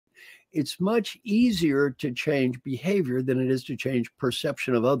It's much easier to change behavior than it is to change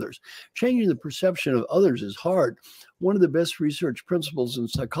perception of others. Changing the perception of others is hard. One of the best research principles in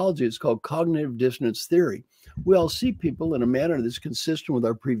psychology is called cognitive dissonance theory. We all see people in a manner that's consistent with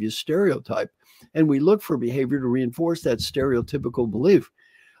our previous stereotype, and we look for behavior to reinforce that stereotypical belief.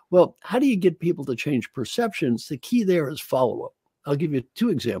 Well, how do you get people to change perceptions? The key there is follow-up. I'll give you 2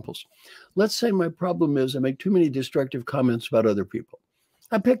 examples. Let's say my problem is I make too many destructive comments about other people.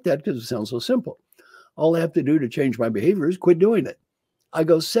 I picked that because it sounds so simple. All I have to do to change my behavior is quit doing it. I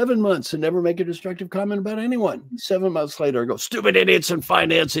go 7 months and never make a destructive comment about anyone. 7 months later, I go, stupid idiots in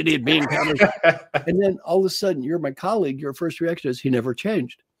finance, idiot being counters. And then all of a sudden, you're my colleague. Your first reaction is he never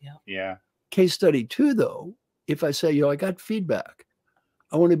changed. Yeah. Case study 2, though, if I say, I got feedback.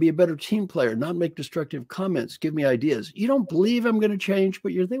 I want to be a better team player, not make destructive comments, give me ideas. You don't believe I'm going to change,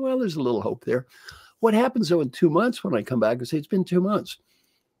 but you're thinking, well, there's a little hope there. What happens, though, in 2 months when I come back and say, it's been 2 months.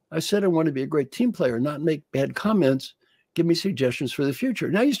 I said I want to be a great team player, not make bad comments. Give me suggestions for the future.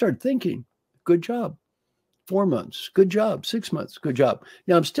 Now you start thinking, good job. 4 months, good job. 6 months, good job.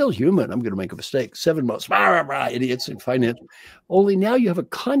 Now I'm still human. I'm going to make a mistake. 7 months, idiots in finance. Only now you have a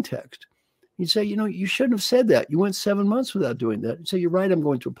context. You say, you shouldn't have said that. You went 7 months without doing that. You say, you're right, I'm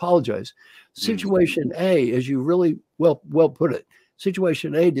going to apologize. Situation A, as you really well put it,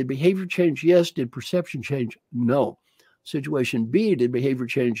 situation A, did behavior change? Yes. Did perception change? No. Situation B, did behavior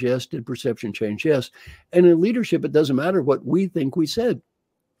change? Yes. Did perception change? Yes. And in leadership, it doesn't matter what we think we said.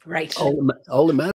 Right. All that matters